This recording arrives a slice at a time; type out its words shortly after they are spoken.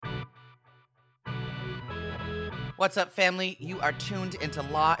What's up, family? You are tuned into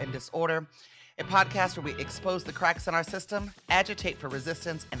Law and Disorder, a podcast where we expose the cracks in our system, agitate for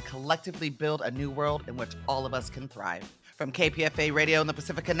resistance, and collectively build a new world in which all of us can thrive. From KPFA Radio and the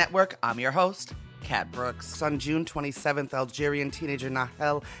Pacifica Network, I'm your host, Kat Brooks. On June 27th, Algerian teenager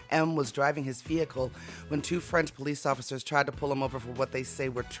Nahel M. was driving his vehicle when two French police officers tried to pull him over for what they say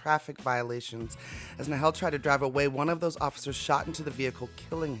were traffic violations. As Nahel tried to drive away, one of those officers shot into the vehicle,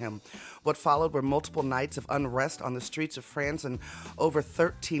 killing him. What followed were multiple nights of unrest on the streets of France and over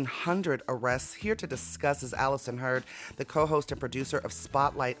 1,300 arrests. Here to discuss is Alison, the co-host and producer of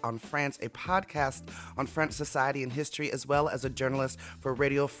Spotlight on France, a podcast on French society and history, as well as a journalist for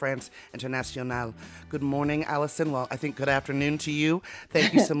Radio France Internationale. Good morning, Alison. Well, I think good afternoon to you.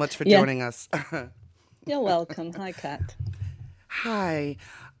 Thank you so much for joining us. You're welcome. Hi, Kat. Hi.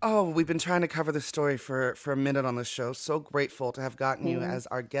 Oh, we've been trying to cover this story for a minute on the show. So grateful to have gotten you as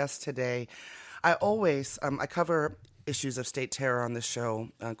our guest today. I always, I cover issues of state terror on this show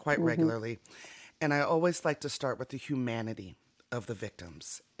quite regularly. And I always like to start with the humanity of the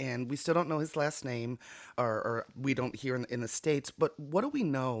victims. And we still don't know his last name, or we don't hear in the States. But what do we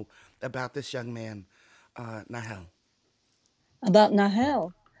know about this young man, Nahel? About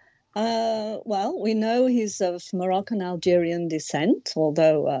Nahel? Well, we know he's of Moroccan-Algerian descent,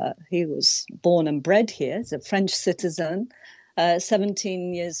 although he was born and bred here. He's a French citizen,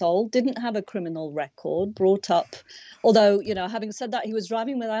 17 years old, didn't have a criminal record, brought up, although, having said that, he was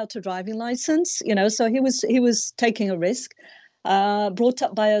driving without a driving license, so he was taking a risk, brought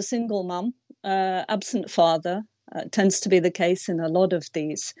up by a single mum, absent father, tends to be the case in a lot of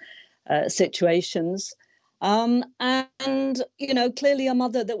these situations. And clearly a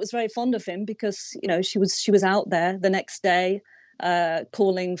mother that was very fond of him because, she was out there the next day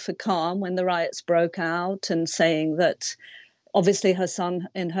calling for calm when the riots broke out and saying that obviously her son,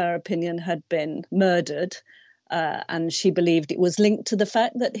 in her opinion, had been murdered. And she believed it was linked to the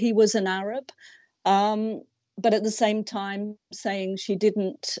fact that he was an Arab. But at the same time saying she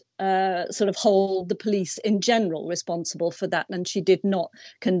didn't sort of hold the police in general responsible for that. And she did not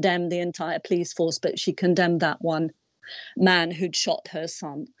condemn the entire police force, but she condemned that one man who'd shot her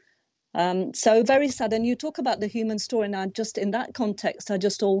son. So very sad. And you talk about the human story. Now, just in that context, I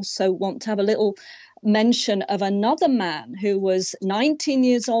just also want to have a little mention of another man who was 19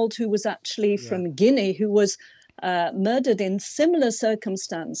 years old, who was actually from Guinea, who was murdered in similar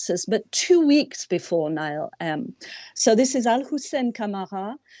circumstances, but 2 weeks before Nahel M. So this is Al-Hussein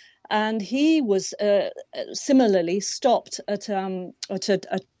Kamara, and he was similarly stopped at a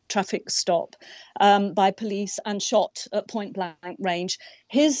traffic stop by police and shot at point blank range.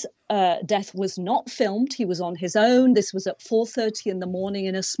 His death was not filmed. He was on his own. This was at 4:30 in the morning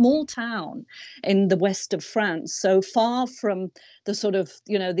in a small town in the west of France, so far from the sort of,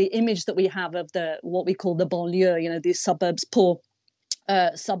 the image that we have of what we call the banlieue, these suburbs, poor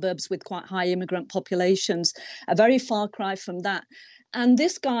suburbs with quite high immigrant populations, a very far cry from that. And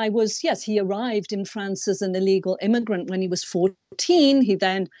this guy was, he arrived in France as an illegal immigrant when he was 14. He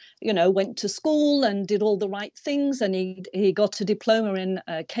then, went to school and did all the right things. And he got a diploma in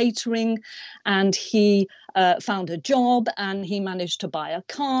catering, and he found a job, and he managed to buy a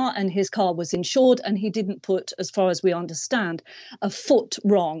car, and his car was insured, and he didn't put, as far as we understand, a foot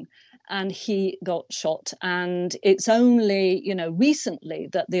wrong. And he got shot. And it's only, recently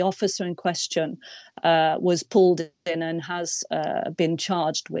that the officer in question was pulled in and has been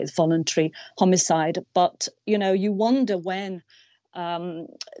charged with voluntary homicide. But, you wonder when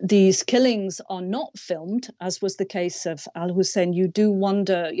these killings are not filmed, as was the case of Al-Hussein, you do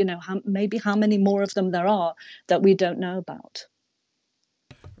wonder, how many more of them there are that we don't know about.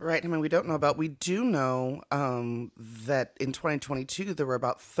 Right. We don't know about. We do know that in 2022, there were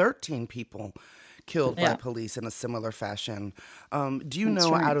about 13 people killed by police in a similar fashion. Do you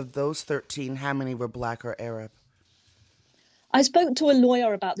know out of those 13, how many were Black or Arab? I spoke to a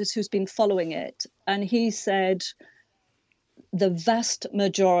lawyer about this who's been following it, and he said the vast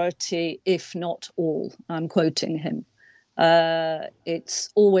majority, if not all, I'm quoting him. It's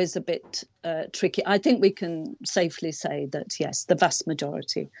always a bit tricky. I think we can safely say that, yes, the vast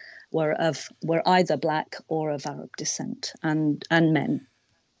majority were either Black or of Arab descent and men.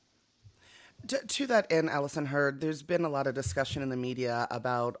 To that end, Alison, there's been a lot of discussion in the media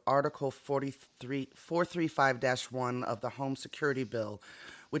about Article 435-1 of the Home Security Bill,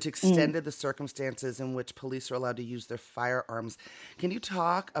 which extended the circumstances in which police are allowed to use their firearms. Can you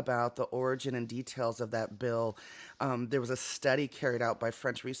talk about the origin and details of that bill? There was a study carried out by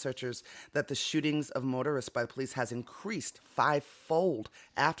French researchers that the shootings of motorists by police has increased 5-fold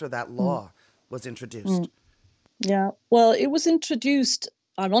after that law was introduced. Yeah, well, it was introduced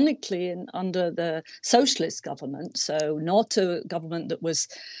ironically, under the socialist government, so not a government that was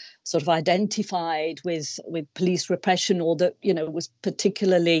sort of identified with police repression, or that, was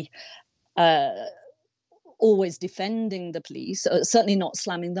particularly always defending the police, certainly not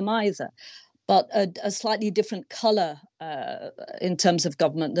slamming them either, but a slightly different colour in terms of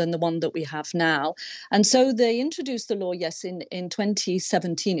government than the one that we have now. And so they introduced the law, yes, in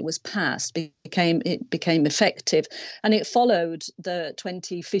 2017 it was passed, it became effective, and it followed the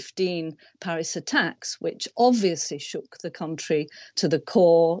 2015 Paris attacks, which obviously shook the country to the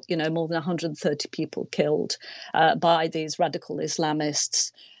core, more than 130 people killed by these radical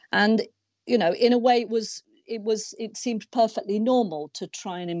Islamists. And, in a way it seemed perfectly normal to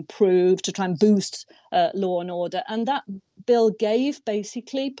try and improve, to try and boost law and order. And that bill gave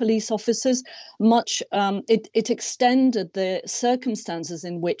basically police officers much, it extended the circumstances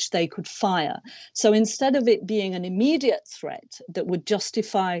in which they could fire. So instead of it being an immediate threat that would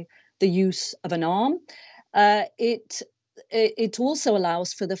justify the use of an arm, it also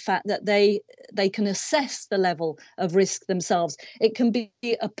allows for the fact that they can assess the level of risk themselves. It can be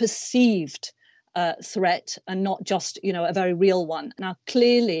a perceived threat and not just, a very real one. Now,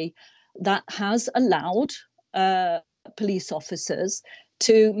 clearly, that has allowed police officers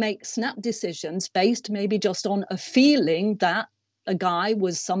to make snap decisions based maybe just on a feeling that a guy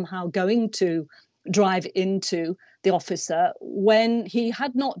was somehow going to drive into the officer when he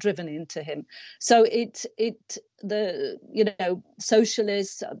had not driven into him. So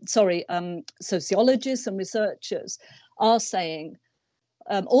sociologists and researchers are saying,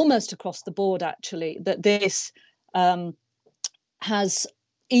 almost across the board, actually, that this has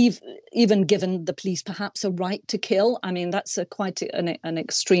even given the police perhaps a right to kill. I mean, that's quite an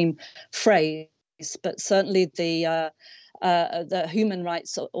extreme phrase, but certainly the human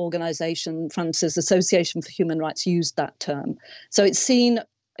rights organization, France's Association for Human Rights, used that term. So it's seen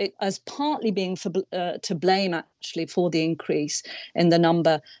as partly being to blame, actually, for the increase in the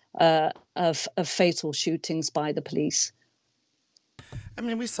number of fatal shootings by the police. I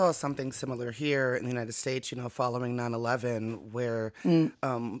mean, we saw something similar here in the United States, following 9/11, where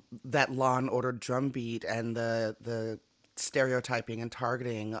that law and order drumbeat and the stereotyping and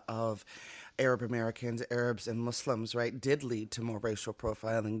targeting of Arab Americans, Arabs, and Muslims, right, did lead to more racial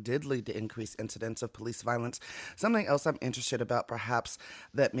profiling, did lead to increased incidents of police violence. Something else I'm interested about, perhaps,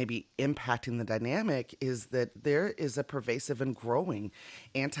 that may be impacting the dynamic is that there is a pervasive and growing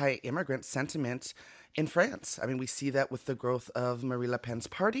anti-immigrant sentiment in France. I mean, we see that with the growth of Marine Le Pen's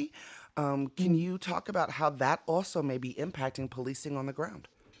party. Can you talk about how that also may be impacting policing on the ground?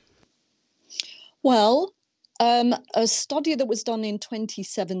 Well, a study that was done in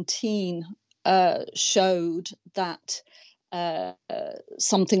 2017 showed that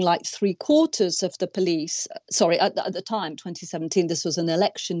something like 3/4 of the police, at the time, 2017, this was an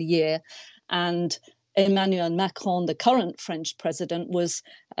election year, and Emmanuel Macron, the current French president, was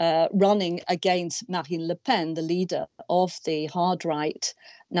running against Marine Le Pen, the leader of the hard-right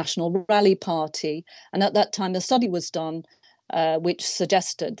National Rally Party. And at that time, a study was done which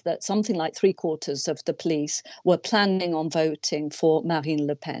suggested that something like 3/4 of the police were planning on voting for Marine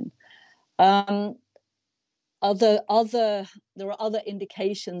Le Pen. There are other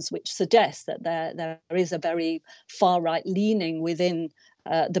indications which suggest that there is a very far-right leaning within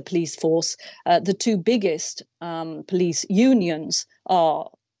the police force. The two biggest police unions are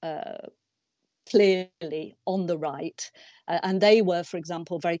clearly on the right, and they were, for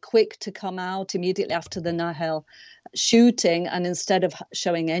example, very quick to come out immediately after the Nahel shooting, and instead of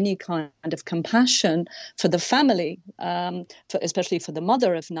showing any kind of compassion for the family, especially for the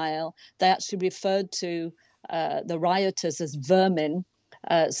mother of Nahel, they actually referred to the rioters as vermin,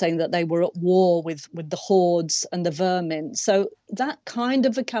 saying that they were at war with the hordes and the vermin. So that kind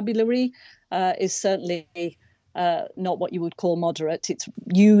of vocabulary is certainly not what you would call moderate. It's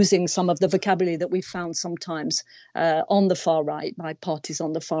using some of the vocabulary that we found sometimes on the far right, by parties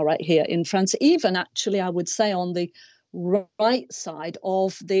on the far right here in France. Even actually, I would say, on the right side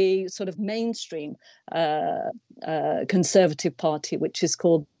of the sort of mainstream conservative party, which is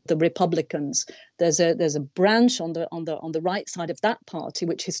called the Republicans. There's a branch on the right side of that party,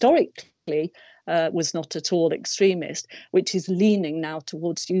 which historically was not at all extremist, which is leaning now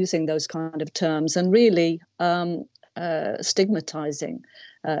towards using those kind of terms and really stigmatizing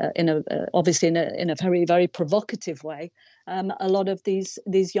obviously in a very, very provocative way a lot of these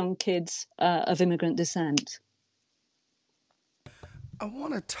young kids of immigrant descent. I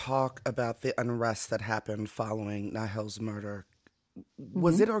want to talk about the unrest that happened following Nahel's murder.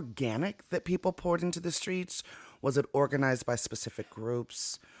 Was it organic that people poured into the streets? Was it organized by specific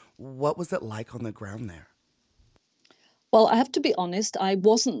groups? What was it like on the ground there? Well, I have to be honest, I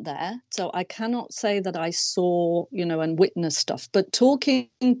wasn't there, so I cannot say that I saw, and witnessed stuff. But talking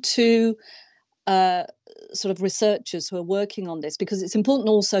to uh, sort of researchers who are working on this, because it's important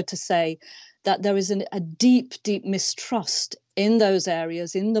also to say that there is a deep, deep mistrust in those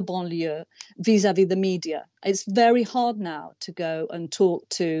areas, in the banlieue, vis-a-vis the media. It's very hard now to go and talk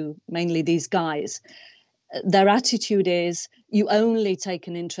to mainly these guys. Their attitude is, you only take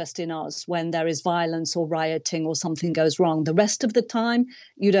an interest in us when there is violence or rioting or something goes wrong. The rest of the time,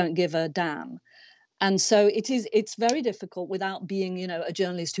 you don't give a damn. And so it's very difficult without being, a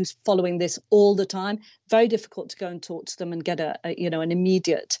journalist who's following this all the time, very difficult to go and talk to them and get an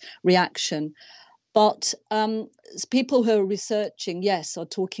immediate reaction. But people who are researching, yes, are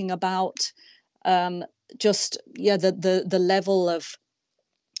talking about the level of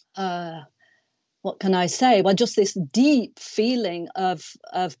what can I say? Well, just this deep feeling of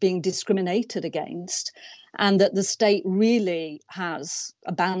being discriminated against, and that the state really has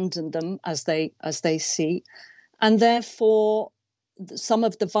abandoned them as they see, and therefore some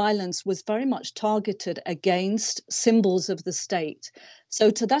of the violence was very much targeted against symbols of the state.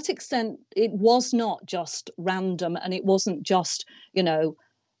 So to that extent, it was not just random, and it wasn't just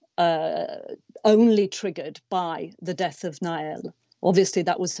only triggered by the death of Nael. Obviously,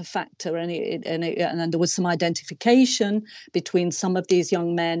 that was a factor, and there was some identification between some of these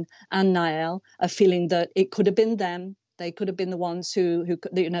young men and Nael, a feeling that it could have been them. They could have been the ones who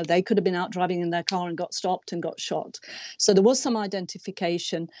they could have been out driving in their car and got stopped and got shot. So there was some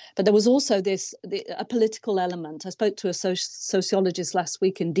identification, but there was also a political element. I spoke to a sociologist last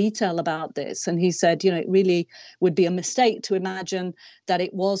week in detail about this, and he said, it really would be a mistake to imagine that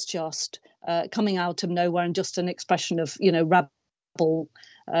it was just coming out of nowhere and just an expression of,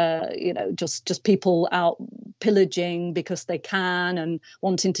 just people out pillaging because they can and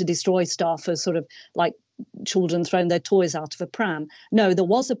wanting to destroy stuff as sort of like children throwing their toys out of a pram. No, there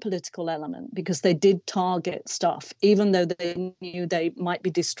was a political element because they did target stuff, even though they knew they might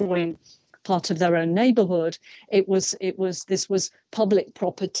be destroying part of their own neighborhood. This was public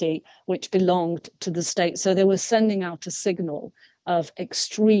property which belonged to the state. So they were sending out a signal of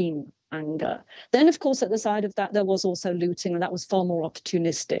extreme anger. Then, of course, at the side of that, there was also looting, and that was far more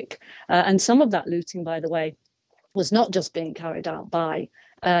opportunistic. And some of that looting, by the way, was not just being carried out by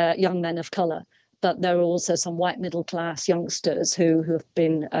young men of color, but there were also some white middle class youngsters who have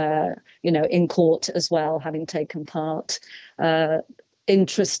been, in court as well, having taken part.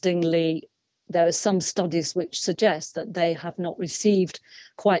 Interestingly, there are some studies which suggest that they have not received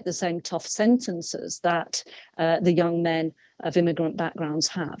quite the same tough sentences that the young men of immigrant backgrounds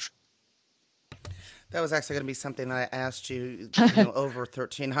have. That was actually going to be something that I asked you, over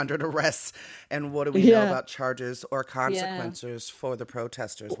 1,300 arrests. And what do we know about charges or consequences for the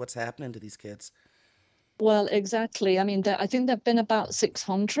protesters? What's happening to these kids? Well, exactly. I mean, I think there have been about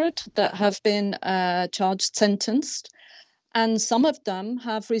 600 that have been charged, sentenced. And some of them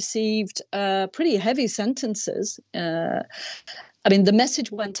have received pretty heavy sentences. The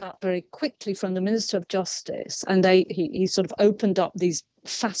message went out very quickly from the Minister of Justice, and he sort of opened up these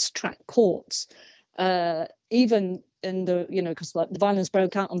fast-track courts, even in the, because the violence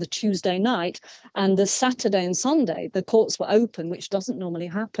broke out on the Tuesday night, and the Saturday and Sunday, the courts were open, which doesn't normally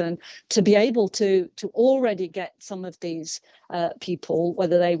happen, to be able to already get some of these people,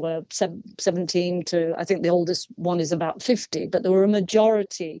 whether they were 17 to, I think the oldest one is about 50, but there were a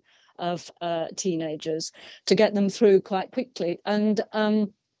majority of teenagers, to get them through quite quickly. And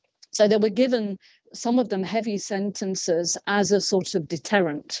so they were given, some of them, heavy sentences as a sort of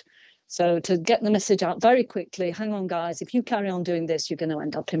deterrent. So to get the message out very quickly, hang on, guys, if you carry on doing this, you're going to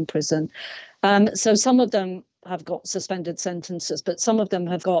end up in prison. So some of them have got suspended sentences, but some of them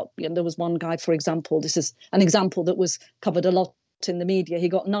have got, there was one guy, for example, this is an example that was covered a lot in the media. He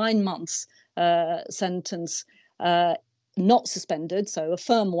got 9 months sentence, not suspended, so a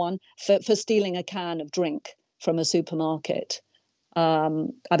firm one, for stealing a can of drink from a supermarket.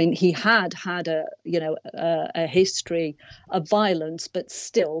 He had a history of violence, but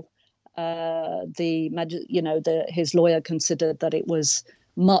still, his lawyer considered that it was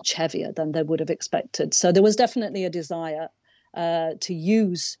much heavier than they would have expected. So there was definitely a desire to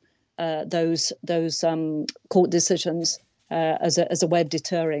use those court decisions as a way of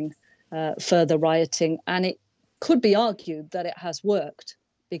deterring further rioting, and it could be argued that it has worked,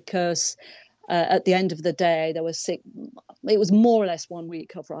 because at the end of the day, it was more or less 1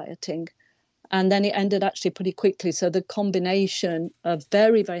 week of rioting, and then it ended actually pretty quickly. So the combination of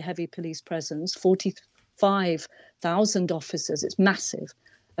very, very heavy police presence, 45,000 officers, it's massive,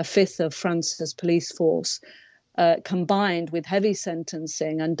 a fifth of France's police force, combined with heavy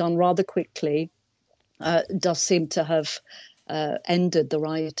sentencing and done rather quickly, does seem to have ended the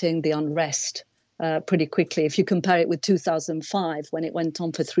rioting, the unrest pretty quickly, if you compare it with 2005 when it went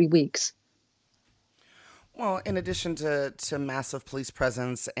on for 3 weeks. Well, in addition to massive police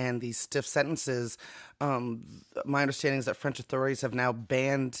presence and these stiff sentences, my understanding is that French authorities have now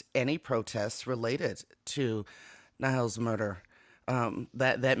banned any protests related to Nahel's murder.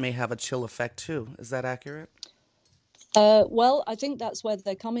 That may have a chill effect too. Is that accurate? Well, I think that's where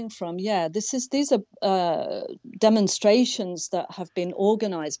they're coming from. Yeah, these are demonstrations that have been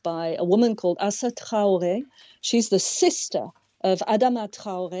organized by a woman called Assa Traoré. She's the sister of Adama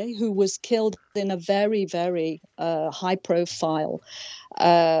Traoré, who was killed in a very, very high-profile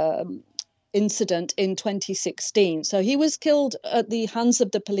incident in 2016. So he was killed at the hands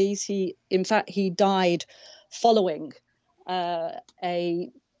of the police. He died following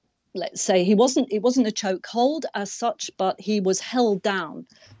let's say it wasn't a chokehold as such, but he was held down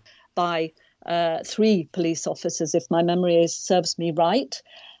by 3 police officers, if my memory serves me right.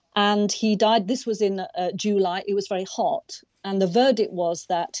 And he died. This was in July. It was very hot. And the verdict was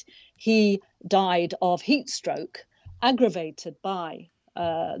that he died of heat stroke, aggravated by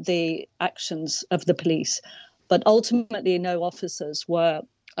the actions of the police. But ultimately, no officers were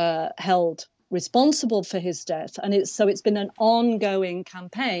held responsible for his death. And it's been an ongoing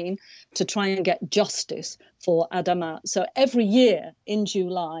campaign to try and get justice for Adama. So every year in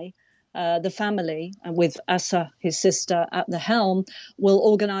July, the family, with Assa, his sister, at the helm, will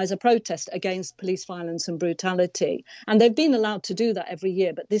organise a protest against police violence and brutality. And they've been allowed to do that every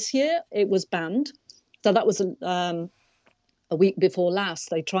year. But this year it was banned. So that was a week before last.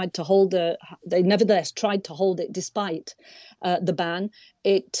 They nevertheless tried to hold it despite the ban.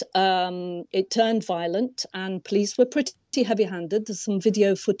 It turned violent, and police were pretty heavy-handed. There's some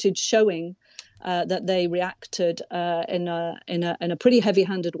video footage showing that they reacted in a pretty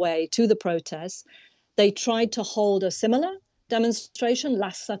heavy-handed way to the protests. They tried to hold a similar demonstration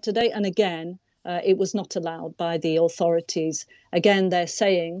last Saturday, and again, it was not allowed by the authorities. Again, they're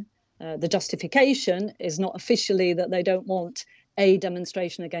saying the justification is not officially that they don't want a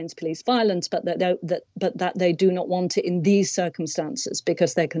demonstration against police violence, but that they do not want it in these circumstances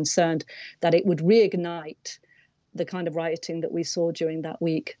because they're concerned that it would reignite the kind of rioting that we saw during that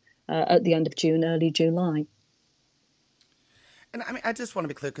week at the end of June, early July. And I mean, I just want to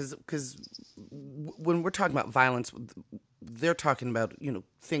be clear because when we're talking about violence, they're talking about,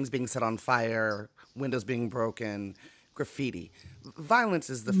 things being set on fire, windows being broken, graffiti. Violence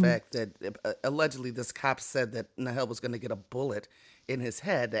is the fact that allegedly this cop said that Nahel was going to get a bullet in his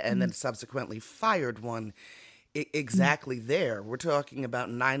head and then subsequently fired one exactly there. We're talking about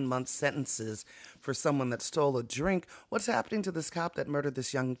 9-month sentences for someone that stole a drink. What's happening to this cop that murdered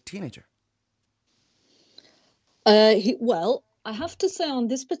this young teenager? Well, I have to say on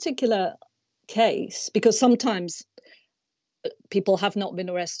this particular case, because sometimes people have not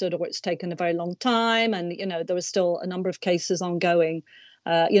been arrested or it's taken a very long time. And, there are still a number of cases ongoing.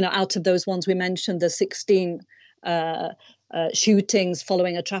 Out of those ones we mentioned, the 16 shootings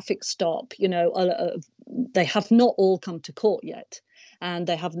following a traffic stop, they have not all come to court yet. And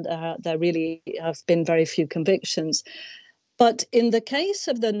there really have been very few convictions. But in the case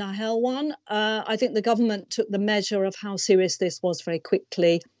of the Nahel one, I think the government took the measure of how serious this was very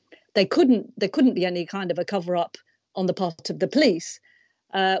quickly. There couldn't be any kind of a cover-up on the part of the police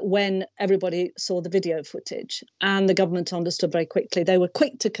when everybody saw the video footage. And the government understood very quickly. They were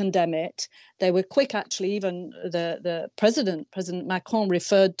quick to condemn it. They were quick, actually, even the President Macron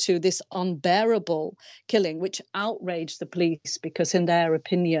referred to this unbearable killing, which outraged the police because, in their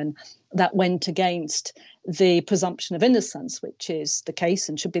opinion, that went against the presumption of innocence, which is the case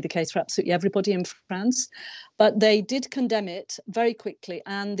and should be the case for absolutely everybody in France. But they did condemn it very quickly.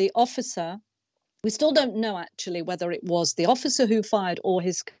 And the officer, we still don't know actually whether it was the officer who fired or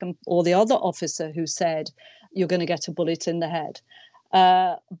the other officer who said, "You're going to get a bullet in the head."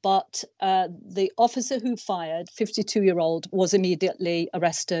 But the officer who fired, 52-year-old, was immediately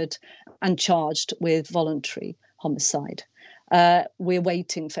arrested and charged with voluntary homicide. We're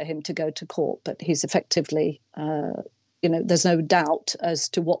waiting for him to go to court, but he's effectively, there's no doubt as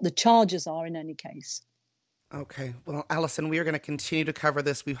to what the charges are in any case. Okay. Well, Alison, we are going to continue to cover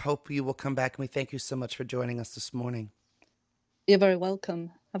this. We hope you will come back, and we thank you so much for joining us this morning. You're very welcome.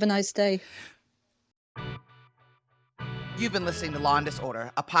 Have a nice day. You've been listening to Law and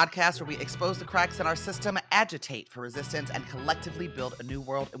Disorder, a podcast where we expose the cracks in our system, agitate for resistance, and collectively build a new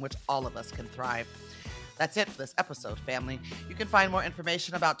world in which all of us can thrive. That's it for this episode, family. You can find more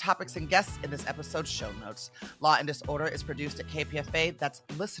information about topics and guests in this episode's show notes. Law and Disorder is produced at KPFA. That's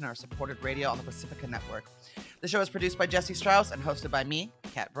listener-supported radio on the Pacifica Network. The show is produced by Jesse Strauss and hosted by me,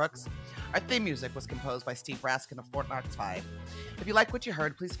 Kat Brooks. Our theme music was composed by Steve Raskin of Fort Knox 5. If you like what you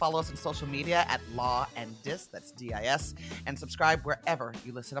heard, please follow us on social media at Law and Dis, that's D-I-S, and subscribe wherever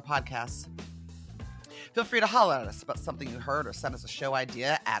you listen to podcasts. Feel free to holler at us about something you heard or send us a show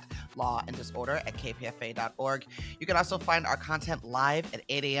idea at lawanddisorder@kpfa.org. You can also find our content live at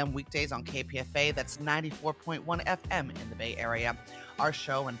 8 a.m. weekdays on KPFA. That's 94.1 FM in the Bay Area. Our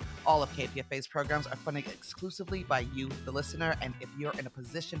show and all of KPFA's programs are funded exclusively by you, the listener. And if you're in a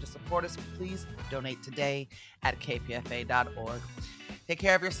position to support us, please donate today at kpfa.org. Take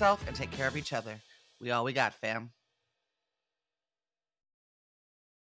care of yourself and take care of each other. We all we got, fam.